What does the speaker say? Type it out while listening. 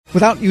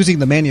Without using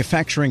the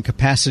manufacturing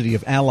capacity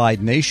of allied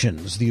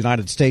nations, the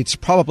United States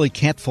probably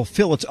can't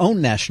fulfill its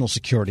own national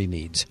security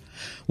needs.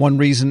 One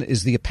reason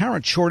is the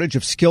apparent shortage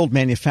of skilled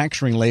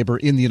manufacturing labor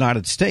in the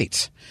United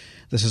States.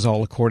 This is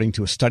all according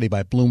to a study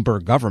by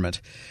Bloomberg Government.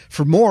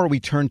 For more, we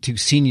turn to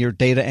senior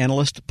data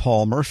analyst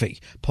Paul Murphy.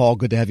 Paul,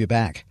 good to have you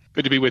back.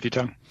 Good to be with you,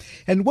 Tom.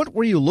 And what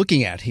were you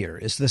looking at here?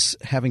 Is this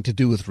having to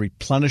do with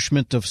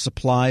replenishment of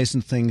supplies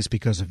and things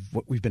because of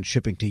what we've been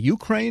shipping to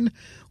Ukraine?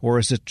 Or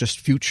is it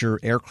just future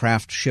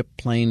aircraft, ship,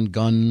 plane,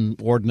 gun,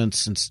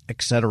 ordnance,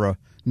 et cetera,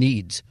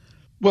 needs?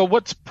 Well,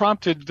 what's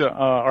prompted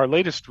our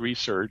latest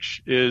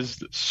research is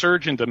the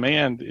surge in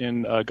demand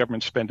in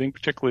government spending,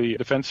 particularly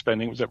defense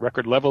spending, was at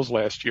record levels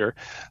last year.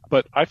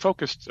 But I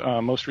focused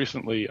most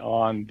recently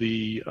on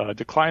the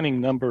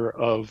declining number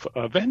of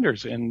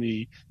vendors in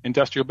the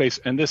industrial base,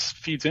 and this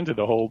feeds into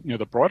the whole,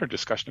 the broader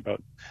discussion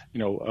about,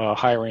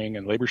 hiring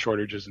and labor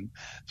shortages and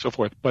so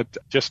forth. But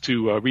just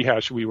to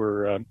rehash, we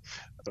were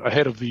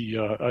ahead of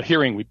the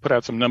hearing. We put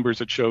out some numbers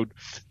that showed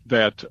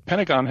that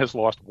Pentagon has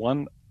lost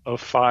one of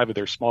 5 of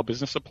their small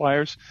business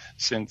suppliers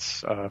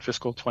since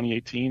fiscal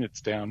 2018. It's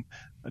down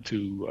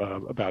to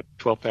about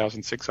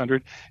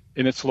 12,600,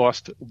 and it's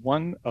lost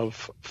 1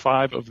 of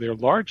 5 of their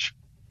large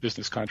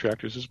business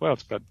contractors as well.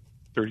 It's about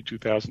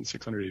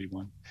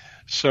 32,681.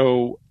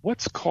 So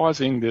what's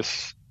causing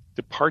this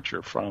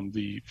departure from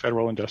the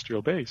federal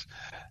industrial base?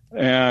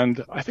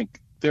 And I think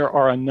there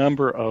are a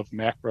number of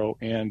macro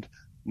and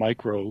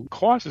micro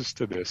causes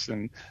to this.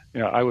 And,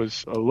 I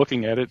was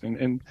looking at it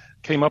and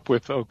came up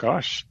with,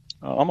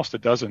 almost a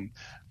dozen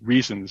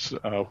reasons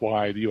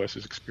why the U.S.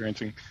 is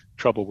experiencing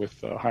trouble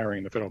with hiring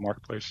in the federal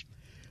marketplace.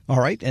 All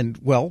right. And,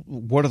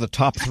 what are the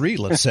top 3,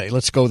 let's say?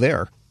 Let's go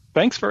there.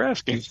 Thanks for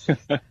asking.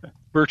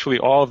 Virtually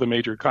all of the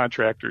major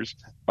contractors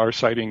are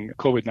citing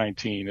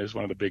COVID-19 as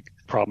one of the big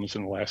problems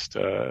in the last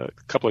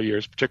couple of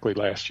years, particularly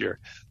last year.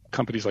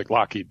 Companies like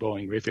Lockheed,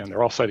 Boeing, Raytheon,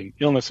 they're all citing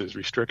illnesses,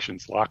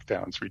 restrictions,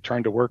 lockdowns,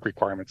 return to work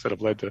requirements that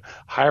have led to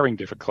hiring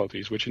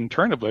difficulties, which in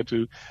turn have led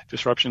to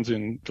disruptions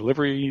in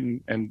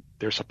delivery, and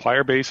their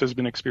supplier base has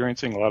been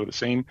experiencing a lot of the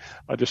same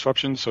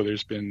disruptions. So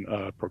there's been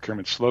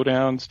procurement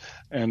slowdowns,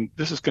 and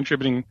this is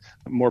contributing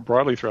more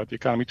broadly throughout the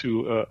economy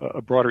to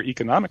a broader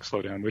economic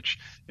slowdown, which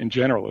in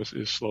general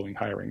is slowing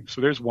hiring. So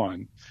there's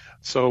one.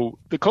 So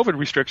the COVID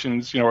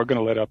restrictions, are going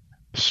to let up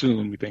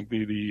soon. We think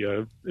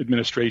the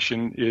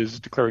administration is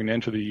declaring an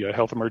end to the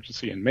health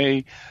emergency in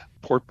May.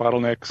 Port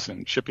bottlenecks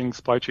and shipping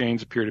supply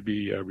chains appear to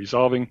be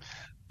resolving.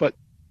 But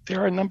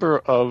there are a number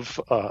of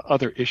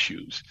other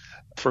issues.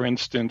 For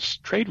instance,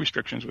 trade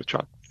restrictions with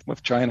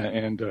China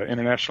and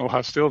international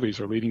hostilities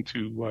are leading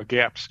to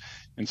gaps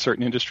in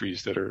certain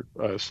industries that are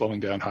slowing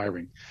down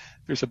hiring.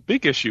 There's a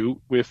big issue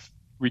with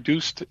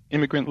reduced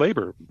immigrant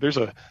labor. There's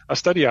a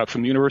study out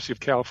from the University of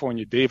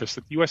California, Davis,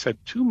 that the U.S. had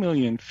 2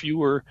 million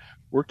fewer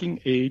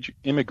working-age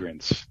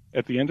immigrants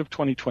at the end of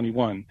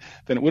 2021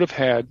 than it would have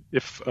had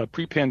if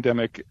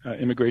pre-pandemic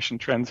immigration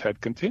trends had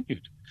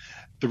continued.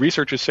 The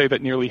researchers say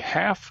that nearly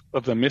half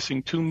of the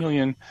missing 2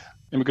 million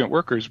immigrant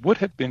workers would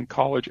have been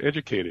college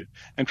educated.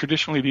 And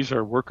traditionally, these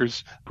are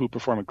workers who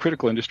perform in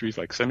critical industries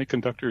like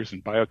semiconductors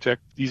and biotech.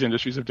 These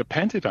industries have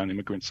depended on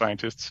immigrant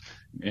scientists,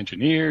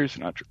 engineers,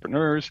 and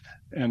entrepreneurs,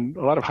 and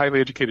a lot of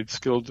highly educated,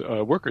 skilled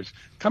workers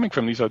coming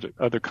from these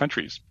other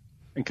countries.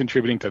 And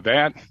contributing to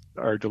that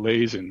are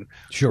delays in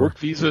work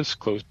visas,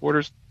 closed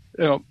borders.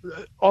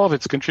 All of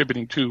it's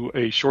contributing to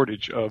a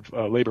shortage of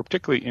labor,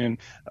 particularly in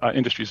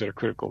industries that are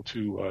critical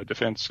to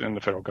defense and the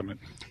federal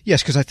government.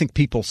 Yes, because I think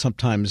people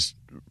sometimes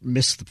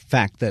miss the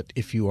fact that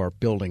if you are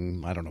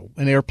building,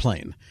 an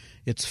airplane,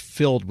 it's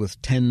filled with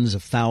tens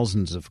of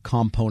thousands of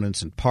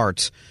components and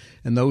parts,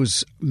 and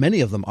many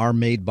of them are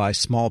made by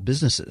small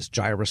businesses,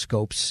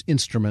 gyroscopes,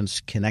 instruments,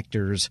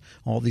 connectors,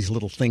 all these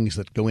little things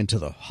that go into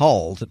the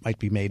hull that might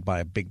be made by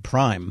a big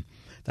prime.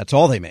 That's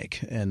all they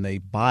make, and they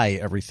buy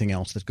everything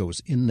else that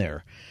goes in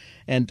there.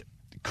 And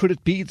could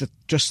it be that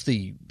just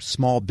the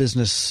small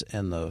business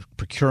and the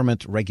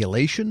procurement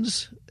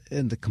regulations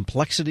and the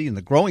complexity and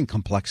the growing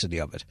complexity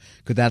of it,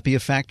 could that be a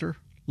factor,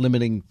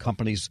 limiting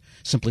companies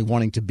simply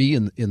wanting to be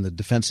in the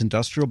defense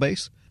industrial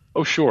base?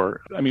 Oh,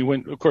 sure. I mean,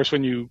 when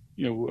you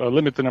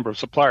limit the number of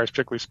suppliers,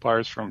 particularly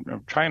suppliers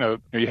from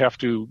China, you have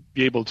to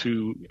be able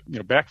to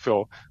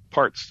backfill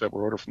parts that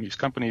were ordered from these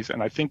companies.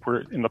 And I think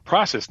we're in the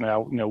process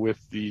now, with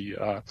the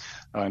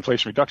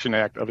Inflation Reduction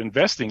Act, of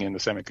investing in the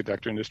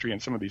semiconductor industry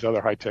and some of these other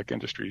high-tech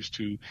industries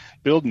to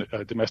build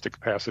domestic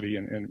capacity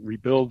and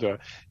rebuild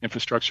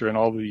infrastructure and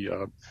all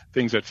the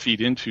things that feed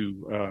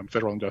into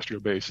federal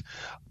industrial base.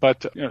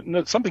 But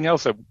something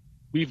else that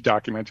we've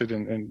documented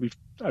and we've,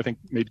 I think,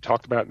 maybe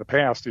talked about in the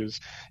past is,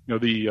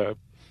 the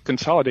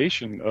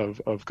consolidation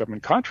of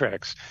government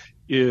contracts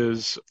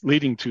is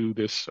leading to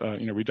this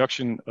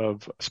reduction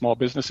of small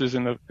businesses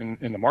in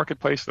the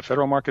marketplace, the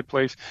federal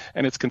marketplace,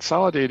 and it's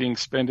consolidating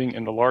spending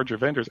in the larger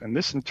vendors. And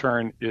this in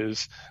turn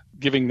is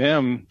giving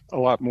them a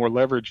lot more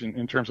leverage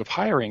in terms of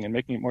hiring and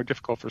making it more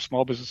difficult for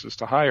small businesses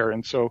to hire.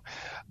 And so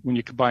when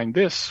you combine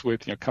this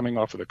with coming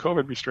off of the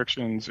COVID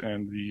restrictions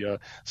and the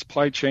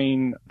supply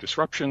chain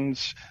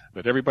disruptions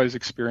that everybody's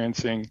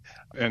experiencing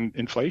and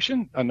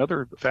inflation,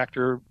 another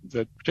factor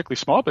that particularly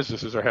small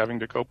businesses are having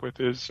to cope with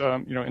is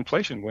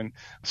inflation. When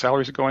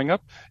salaries are going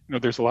up,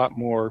 there's a lot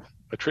more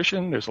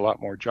attrition, there's a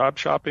lot more job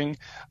shopping,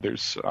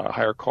 there's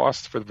higher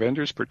costs for the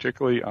vendors,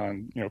 particularly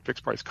on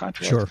fixed price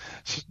contracts. Sure.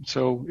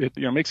 So it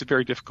makes it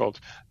very difficult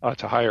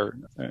to hire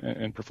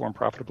and perform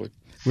profitably.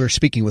 We're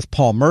speaking with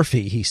Paul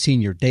Murphy. He's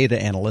senior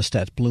data analyst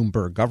at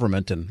Bloomberg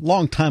Government and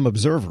longtime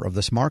observer of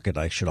this market,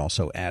 I should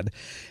also add.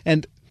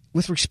 And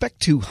with respect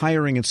to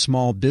hiring in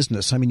small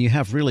business, I mean, you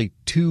have really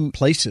two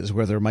places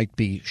where there might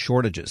be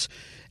shortages.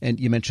 And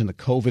you mentioned the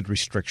COVID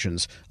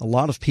restrictions. A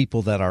lot of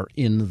people that are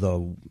in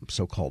the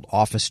so-called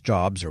office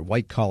jobs or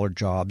white-collar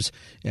jobs,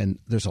 and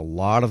there's a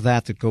lot of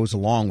that goes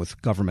along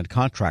with government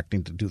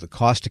contracting to do the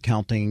cost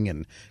accounting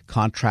and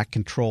contract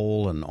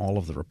control and all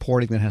of the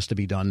reporting that has to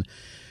be done.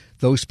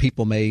 Those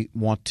people may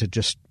want to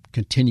just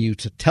continue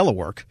to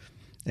telework,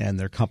 and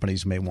their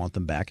companies may want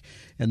them back.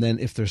 And then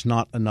if there's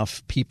not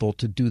enough people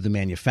to do the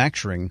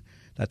manufacturing,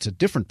 that's a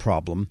different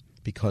problem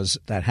because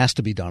that has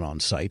to be done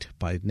on site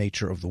by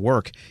nature of the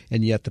work,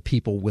 and yet the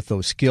people with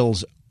those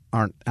skills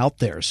aren't out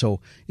there. So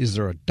is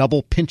there a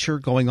double pincher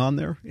going on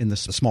there in the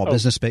small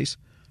business space?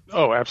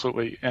 Oh,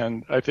 absolutely.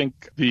 And I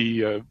think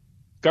the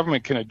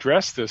government can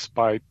address this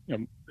by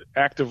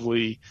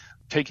actively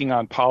taking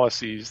on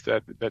policies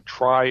that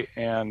try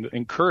and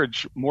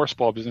encourage more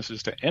small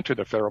businesses to enter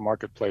the federal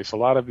marketplace. A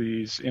lot of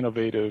these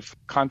innovative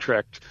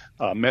contract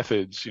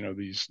methods,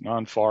 these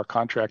non-FAR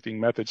contracting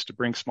methods to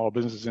bring small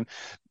businesses in,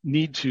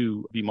 need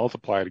to be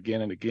multiplied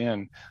again and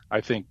again,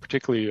 I think,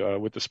 particularly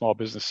with the small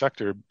business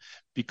sector,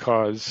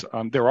 because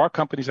there are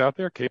companies out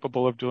there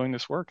capable of doing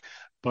this work,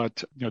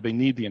 but they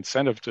need the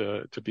incentive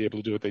to be able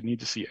to do it. They need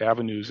to see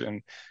avenues,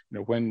 and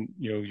when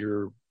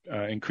you're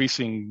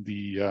increasing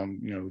the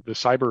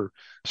cyber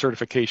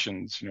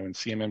certifications, in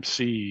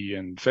CMMC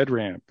and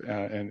FedRAMP,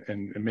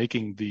 and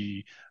making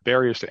the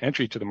barriers to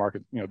entry to the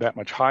market, that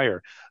much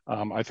higher.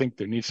 I think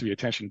there needs to be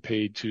attention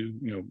paid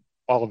to,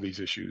 all of these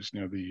issues,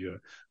 the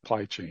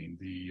supply chain,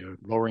 the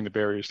lowering the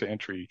barriers to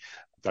entry,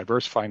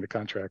 diversifying the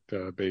contract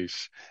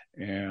base,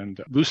 and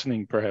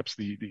loosening perhaps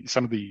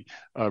some of the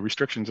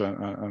restrictions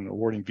on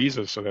awarding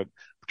visas so that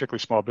particularly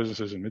small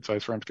businesses and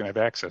mid-sized firms can have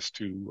access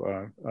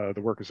to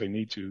the workers they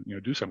need to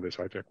do some of this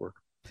high-tech work.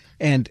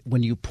 And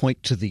when you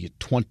point to the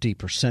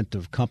 20%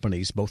 of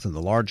companies, both in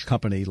the large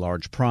company,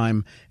 large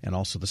prime, and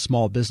also the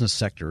small business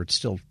sector, it's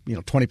still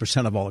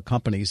 20% of all the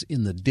companies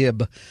in the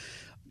DIB.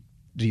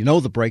 Do you know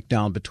the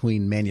breakdown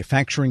between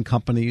manufacturing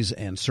companies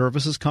and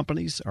services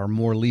companies? Are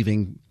more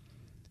leaving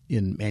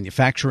in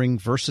manufacturing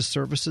versus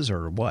services,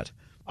 or what?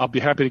 I'll be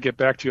happy to get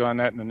back to you on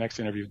that in the next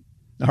interview.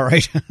 All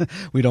right.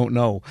 We don't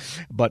know,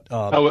 but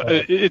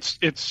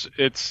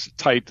it's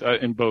tight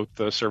in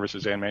both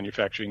services and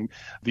manufacturing.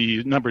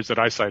 The numbers that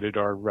I cited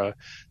are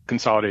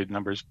consolidated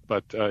numbers,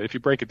 but if you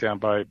break it down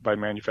by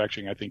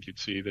manufacturing, I think you'd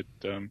see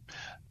that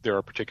there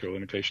are particular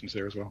limitations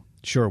there as well.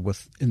 Sure.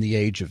 In the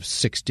age of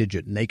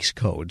 6-digit NAICS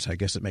codes, I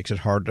guess it makes it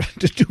hard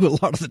to do a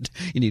lot of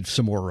you need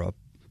some more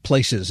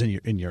places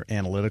in your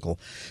analytical.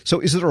 So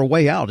is there a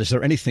way out? Is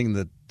there anything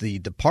that the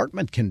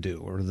department can do,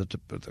 or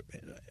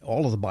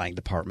all of the buying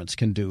departments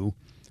can do,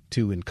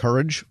 to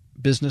encourage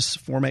business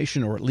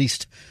formation, or at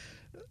least,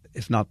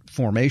 if not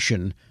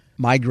formation,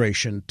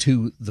 migration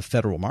to the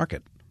federal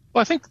market?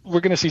 Well, I think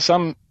we're going to see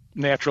some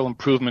natural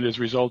improvement as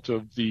a result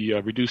of the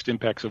reduced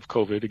impacts of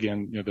COVID.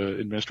 Again, the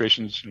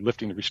administration's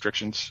lifting the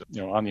restrictions,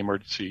 on the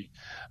emergency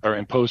or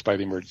imposed by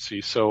the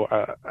emergency. So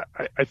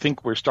I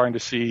think we're starting to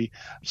see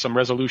some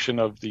resolution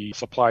of the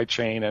supply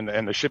chain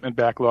and the shipment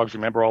backlogs.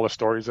 Remember all the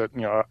stories that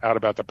out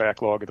about the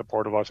backlog at the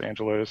Port of Los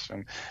Angeles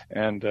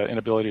and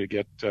inability to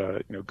get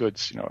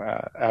goods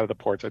out of the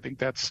ports. I think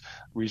that's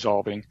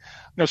resolving.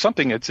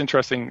 Something that's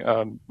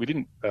interesting we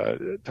didn't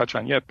touch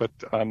on yet, but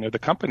the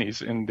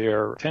companies in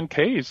their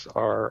 10Ks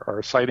are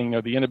citing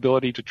the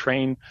inability to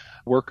train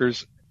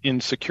workers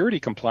in security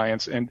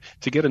compliance and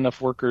to get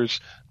enough workers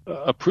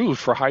approved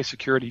for high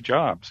security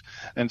jobs.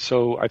 And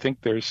so I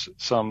think there's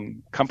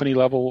some company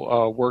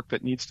level work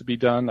that needs to be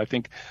done. I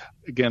think,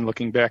 again,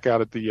 looking back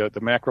out at the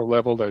macro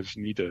level, there's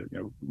need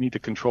to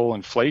control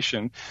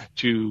inflation.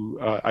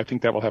 I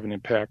think that will have an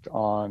impact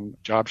on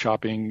job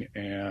shopping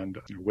and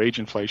wage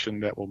inflation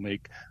that will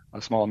make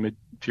small and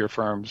mid-tier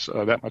firms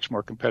that much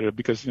more competitive,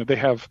 because they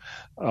have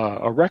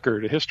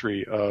a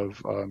history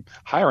of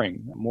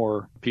hiring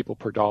more people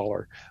per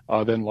dollar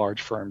than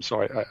large firms.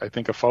 So I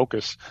think a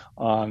focus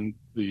on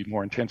the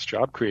more intense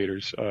job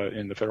creators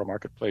in the federal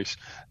marketplace,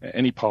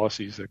 any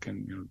policies that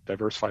can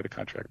diversify the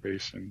contract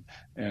base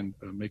and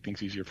make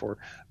things easier for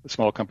the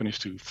small companies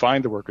to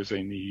find the workers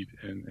they need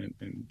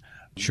and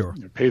sure.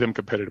 Pay them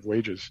competitive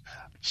wages.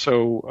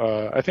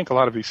 So I think a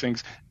lot of these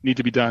things need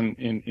to be done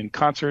in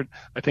concert.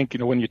 I think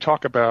when you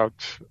talk about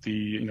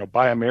the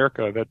Buy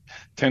America, that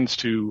tends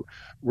to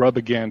rub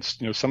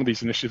against some of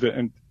these initiatives,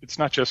 and it's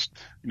not just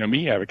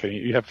me advocating.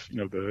 You have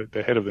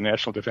the head of the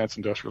National Defense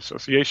Industrial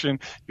Association.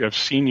 You have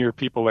senior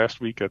people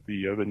last week at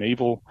the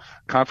Naval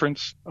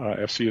Conference,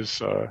 FCA's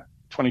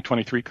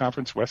 2023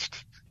 conference,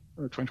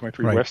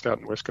 2023 right. West out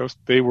in the West Coast.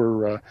 They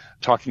were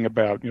talking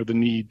about the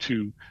need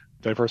to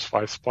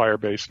diversify supplier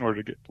base in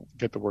order to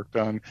get the work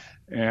done,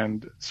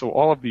 and so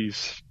all of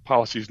these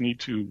policies need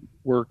to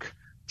work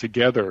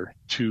together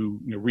to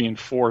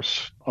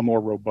reinforce a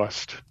more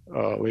robust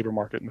labor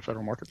market in the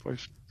federal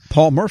marketplace.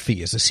 Paul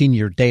Murphy is a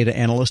senior data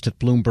analyst at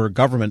Bloomberg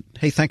Government.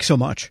 Hey, thanks so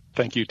much.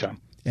 Thank you, Tom.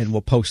 And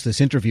we'll post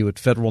this interview at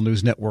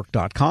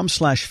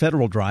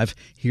federalnewsnetwork.com/Federal Drive.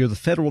 Hear the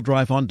Federal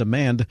Drive on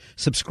demand.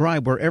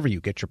 Subscribe wherever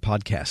you get your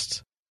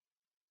podcasts.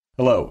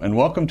 Hello, and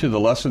welcome to the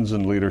Lessons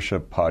in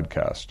Leadership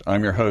podcast.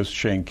 I'm your host,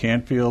 Shane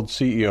Canfield,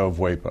 CEO of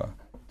WEPA.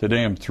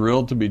 Today I'm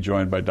thrilled to be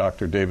joined by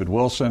Dr. David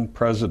Wilson,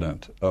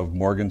 president of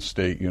Morgan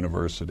State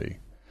University.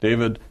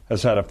 David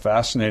has had a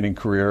fascinating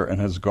career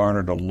and has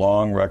garnered a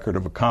long record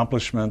of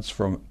accomplishments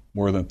from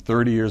more than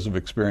 30 years of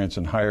experience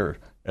in higher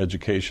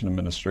education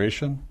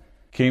administration.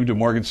 Came to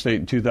Morgan State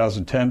in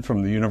 2010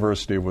 from the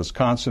University of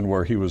Wisconsin,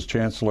 where he was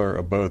chancellor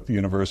of both the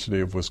University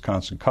of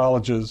Wisconsin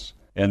Colleges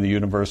and the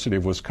University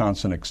of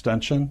Wisconsin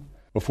Extension.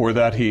 Before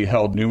that, he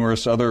held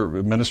numerous other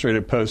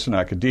administrative posts in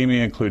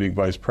academia, including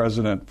vice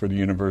president for the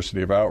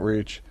University of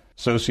Outreach,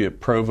 associate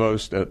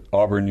provost at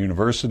Auburn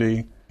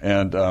University,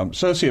 and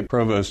associate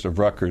provost of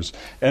Rutgers.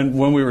 And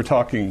when we were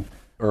talking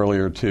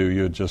earlier, too,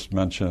 you had just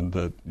mentioned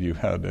that you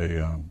had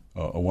a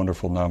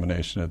wonderful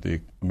nomination at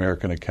the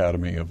American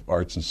Academy of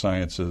Arts and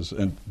Sciences.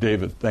 And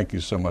David, thank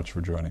you so much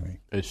for joining me.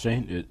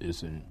 Shane, it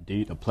is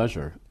indeed a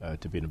pleasure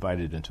to be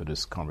invited into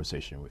this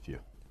conversation with you.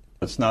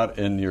 It's not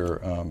in your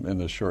in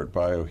the short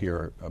bio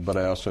here, but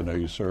I also know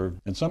you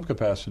served in some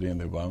capacity in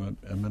the Obama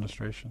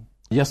administration.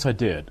 Yes, I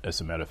did,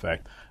 as a matter of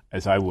fact.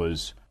 As I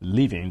was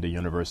leaving the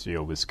University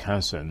of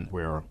Wisconsin,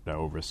 where I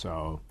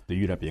oversaw the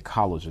UW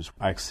colleges,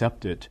 I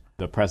accepted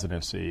the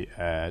presidency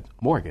at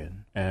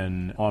Morgan.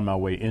 And on my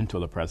way into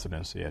the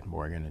presidency at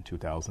Morgan in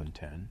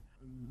 2010,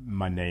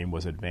 my name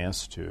was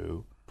advanced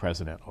to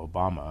President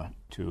Obama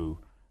to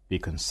be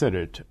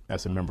considered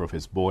as a member of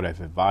his board of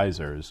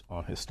advisors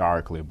on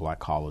historically black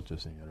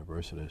colleges and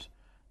universities.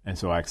 And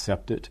so I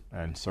accepted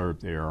and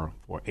served there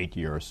for 8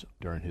 years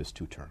during his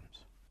 2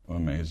 terms.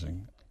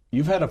 Amazing.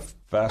 You've had a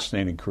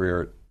fascinating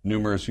career at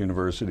numerous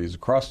universities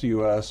across the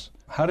U.S.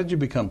 How did you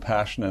become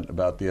passionate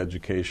about the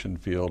education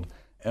field,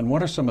 and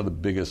what are some of the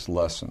biggest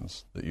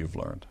lessons that you've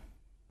learned?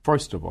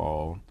 First of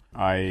all,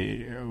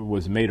 I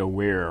was made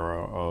aware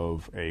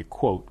of a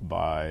quote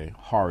by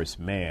Horace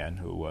Mann,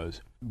 who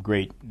was a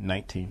great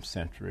 19th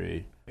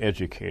century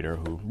educator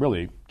who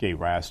really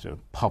gave rise to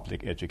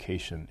public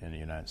education in the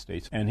United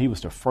States. And he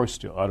was the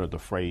first to utter the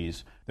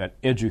phrase that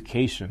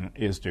education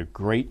is the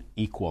great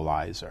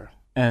equalizer.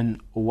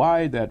 And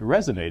why that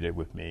resonated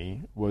with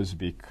me was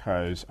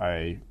because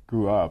I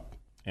grew up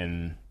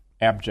in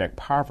abject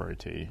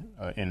poverty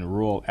in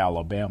rural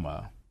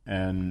Alabama,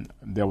 and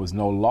there was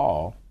no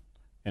law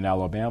in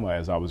Alabama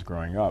as I was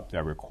growing up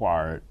that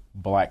required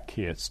black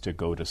kids to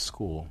go to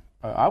school.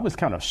 I was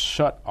kind of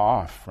shut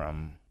off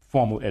from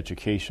formal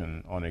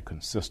education on a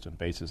consistent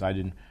basis. I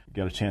didn't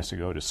get a chance to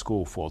go to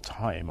school full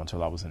time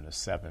until I was in the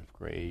 7th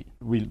grade.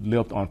 We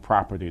lived on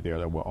property there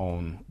that were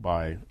owned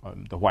by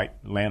the white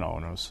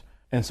landowners.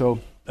 And so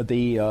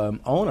the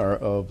owner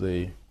of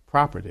the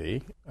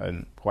property, a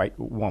white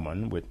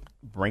woman, would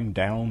bring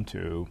down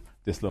to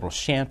this little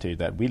shanty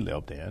that we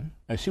lived in,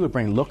 and she would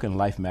bring Look and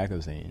Life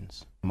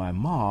magazines. My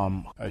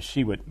mom,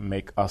 she would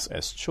make us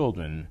as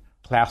children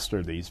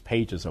plaster these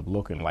pages of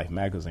Look and Life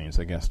magazines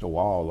against the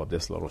wall of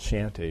this little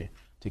shanty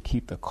to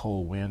keep the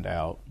cold wind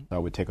out. I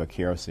would take a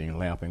kerosene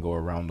lamp and go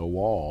around the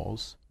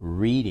walls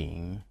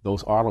reading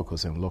those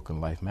articles in Look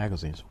and Life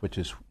magazines, which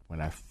is when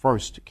I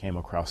first came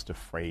across the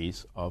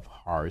phrase of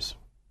Horace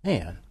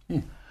Mann.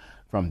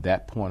 From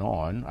that point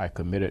on, I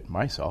committed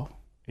myself,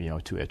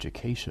 to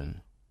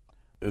education.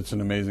 It's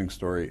an amazing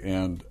story,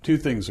 and 2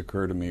 things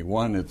occur to me.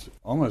 One, it's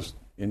almost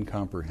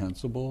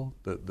incomprehensible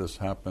that this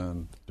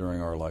happened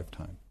during our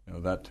lifetime.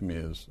 That to me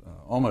is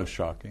almost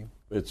shocking.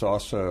 It's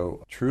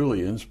also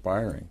truly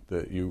inspiring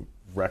that you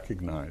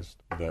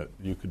recognized that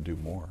you could do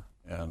more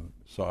and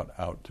sought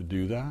out to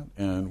do that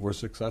and were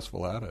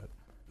successful at it.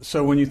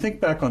 So when you think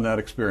back on that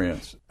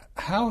experience,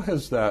 how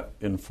has that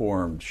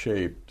informed,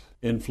 shaped,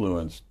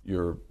 influenced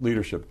your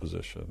leadership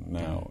position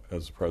now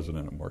as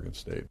president of Morgan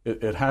State?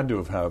 It had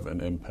to have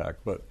an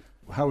impact, but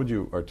how would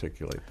you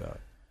articulate that?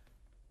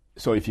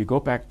 So if you go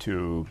back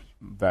to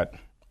that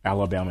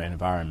Alabama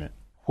environment,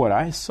 what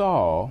I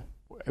saw,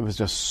 it was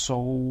just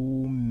so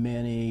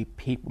many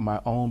people,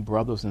 my own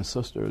brothers and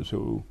sisters,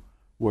 who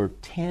were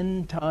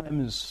 10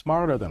 times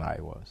smarter than I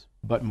was.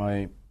 But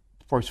my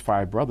first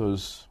 5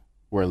 brothers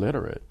were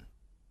illiterate.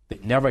 They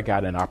never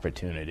got an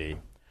opportunity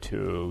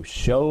to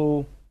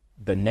show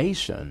the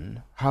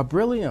nation how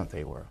brilliant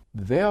they were.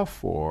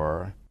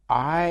 Therefore,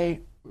 I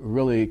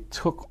really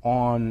took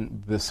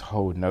on this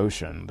whole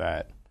notion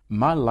that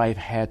my life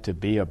had to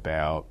be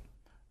about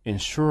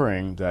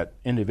ensuring that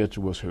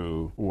individuals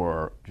who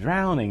were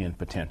drowning in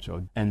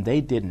potential and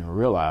they didn't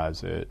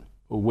realize it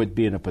would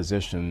be in a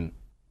position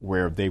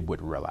where they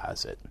would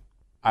realize it.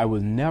 I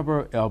was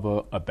never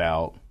ever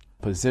about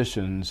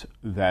positions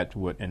that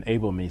would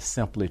enable me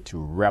simply to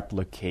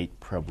replicate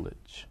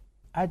privilege.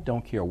 I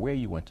don't care where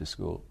you went to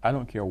school. I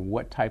don't care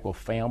what type of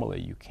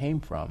family you came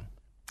from.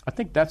 I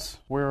think that's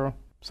where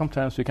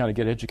sometimes we kind of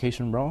get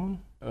education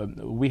wrong.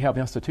 We have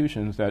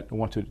institutions that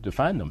want to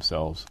define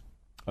themselves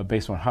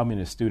based on how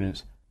many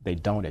students they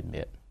don't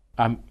admit.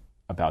 I'm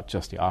about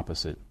just the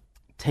opposite,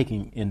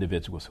 taking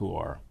individuals who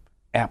are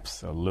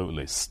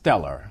absolutely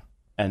stellar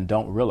and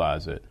don't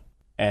realize it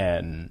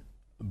and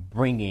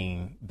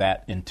bringing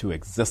that into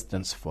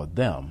existence for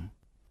them.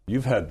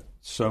 You've had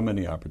so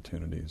many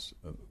opportunities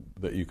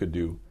that you could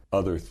do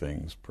other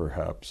things,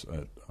 perhaps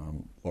at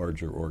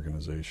larger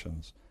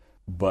organizations,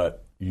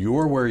 but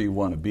you're where you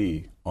want to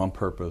be on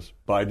purpose,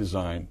 by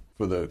design,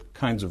 for the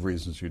kinds of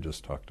reasons you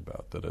just talked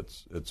about, that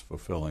it's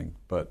fulfilling.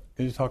 But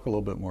can you talk a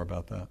little bit more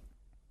about that?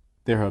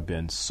 There have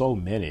been so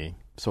many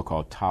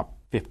so-called top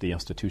 50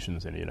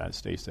 institutions in the United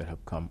States that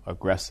have come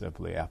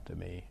aggressively after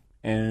me.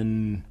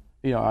 And,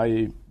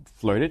 I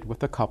flirted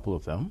with a couple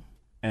of them,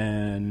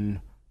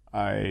 and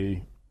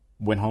I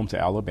went home to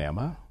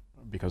Alabama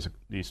because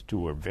these two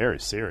were very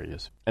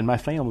serious. And my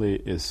family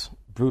is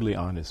brutally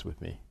honest with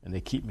me, and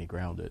they keep me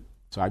grounded.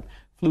 So I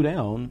flew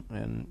down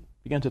and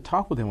began to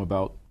talk with them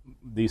about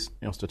these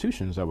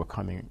institutions that were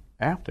coming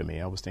after me.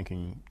 I was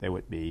thinking they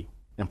would be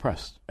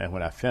impressed. And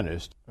when I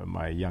finished,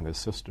 my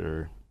youngest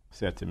sister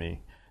said to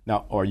me,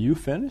 "Now, are you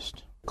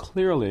finished?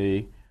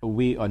 Clearly,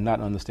 we are not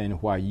understanding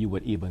why you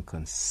would even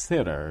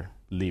consider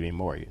leaving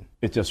Morgan."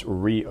 It just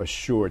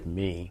reassured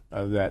me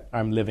that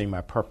I'm living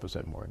my purpose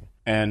at Morgan.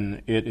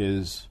 And it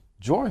is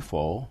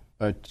joyful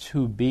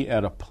to be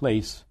at a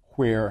place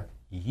where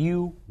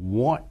you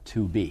want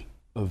to be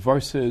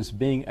versus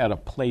being at a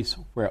place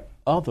where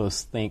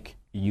others think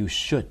you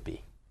should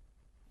be.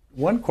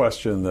 One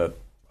question that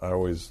I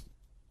always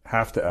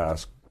have to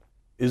ask,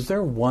 is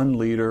there one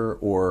leader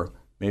or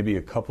maybe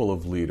a couple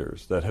of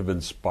leaders that have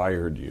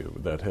inspired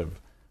you,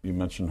 you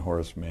mentioned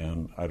Horace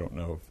Mann, I don't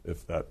know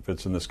if that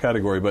fits in this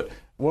category, but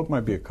what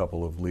might be a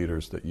couple of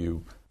leaders that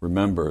you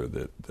remember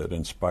that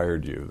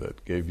inspired you,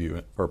 that gave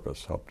you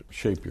purpose, helped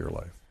shape your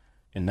life?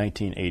 In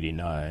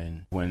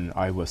 1989, when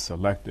I was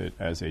selected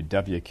as a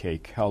W.K.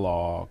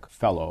 Kellogg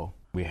Fellow,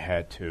 we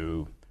had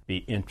to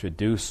be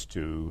introduced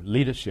to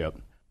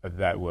leadership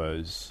that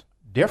was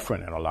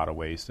different in a lot of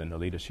ways than the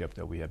leadership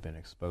that we had been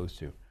exposed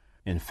to.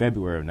 In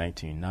February of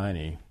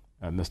 1990,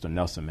 Mr.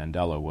 Nelson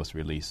Mandela was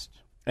released.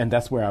 And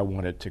that's where I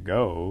wanted to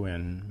go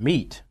and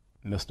meet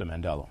Mr.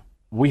 Mandela.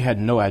 We had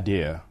no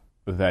idea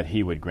that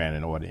he would grant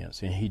an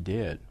audience, and he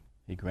did.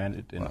 He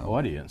granted an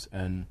audience,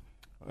 and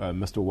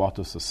Mr.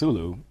 Walter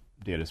Sisulu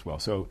did as well.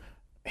 So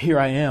here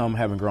I am,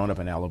 having grown up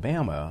in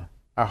Alabama.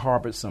 I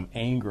harbored some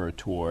anger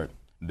toward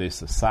the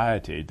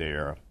society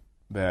there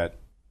that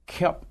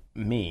kept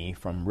me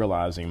from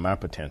realizing my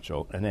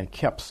potential and then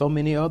kept so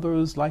many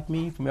others like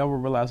me from ever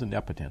realizing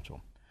their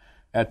potential.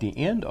 At the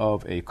end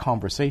of a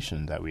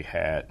conversation that we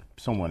had,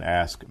 someone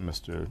asked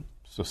Mr.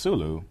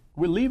 Sisulu,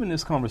 "We're leaving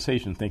this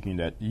conversation thinking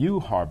that you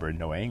harbor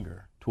no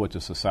anger towards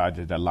a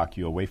society that locked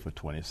you away for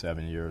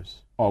 27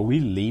 years. Are we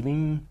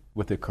leaving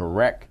with the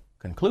correct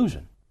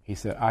conclusion?" He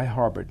said, "I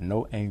harbored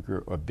no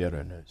anger or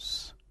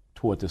bitterness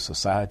toward the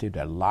society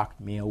that locked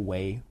me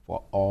away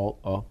for all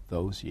of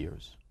those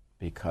years,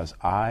 because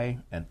I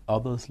and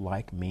others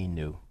like me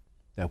knew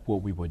that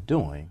what we were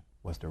doing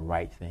was the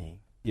right thing.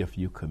 If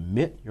you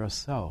commit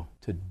yourself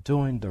to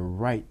doing the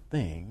right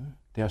thing,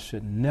 there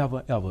should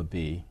never, ever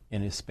be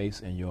any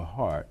space in your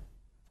heart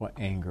for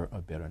anger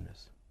or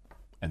bitterness."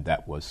 And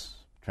that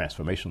was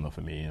transformational for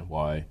me, and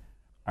why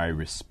I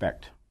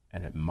respect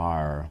and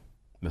admire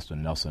Mr.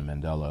 Nelson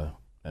Mandela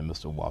and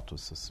Mr. Walter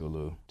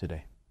Sisulu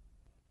today.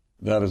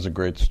 That is a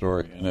great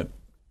story, and it,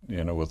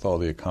 with all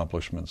the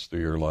accomplishments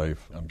through your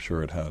life, I'm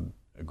sure it had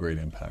a great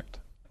impact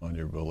on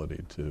your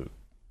ability to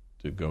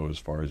go as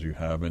far as you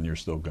have, and you're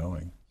still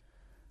going.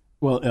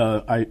 Well,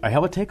 I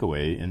have a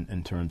takeaway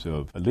in terms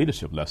of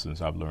leadership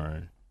lessons I've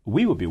learned.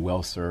 We would be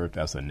well served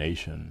as a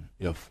nation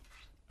if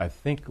I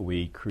think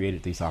we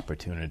created these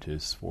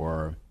opportunities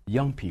for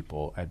young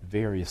people at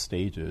various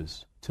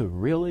stages to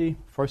really,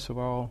 first of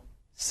all,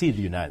 see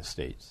the United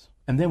States.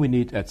 And then we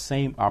need that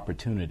same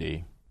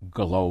opportunity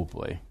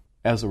globally.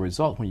 As a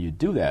result, when you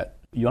do that,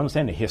 you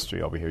understand the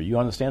history over here, you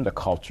understand the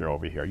culture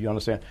over here, and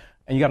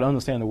you got to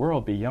understand the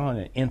world beyond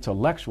an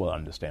intellectual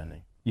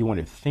understanding. You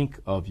want to think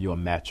of your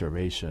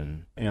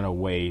maturation in a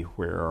way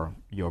where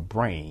your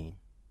brain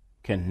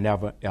can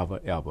never,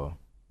 ever, ever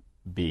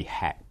be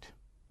hacked.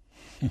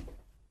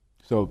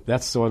 So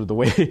that's sort of the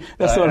way.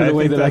 That's sort of the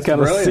way that I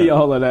kind of see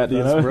all of that.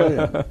 That's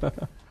brilliant.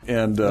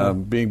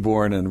 And being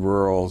born in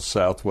rural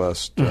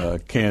Southwest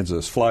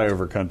Kansas,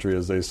 flyover country,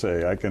 as they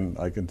say, I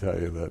can tell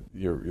you that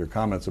your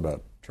comments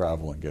about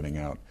travel and getting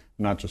out,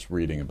 not just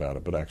reading about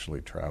it, but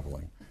actually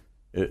traveling,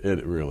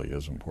 it really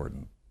is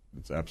important.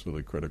 It's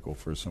absolutely critical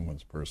for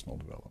someone's personal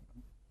development.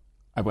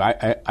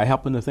 I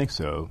happen to think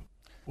so.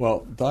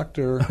 Well,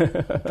 Dr.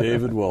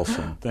 David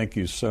Wilson, thank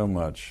you so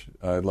much.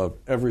 I love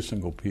every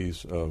single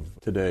piece of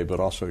today, but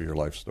also your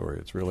life story.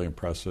 It's really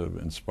impressive,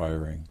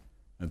 inspiring,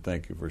 and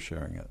thank you for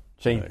sharing it.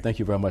 Shane, today. Thank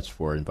you very much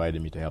for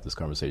inviting me to have this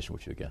conversation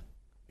with you again.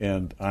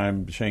 And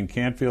I'm Shane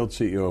Canfield,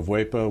 CEO of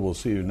WEPA. We'll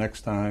see you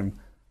next time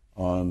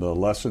on the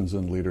Lessons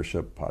in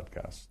Leadership podcast.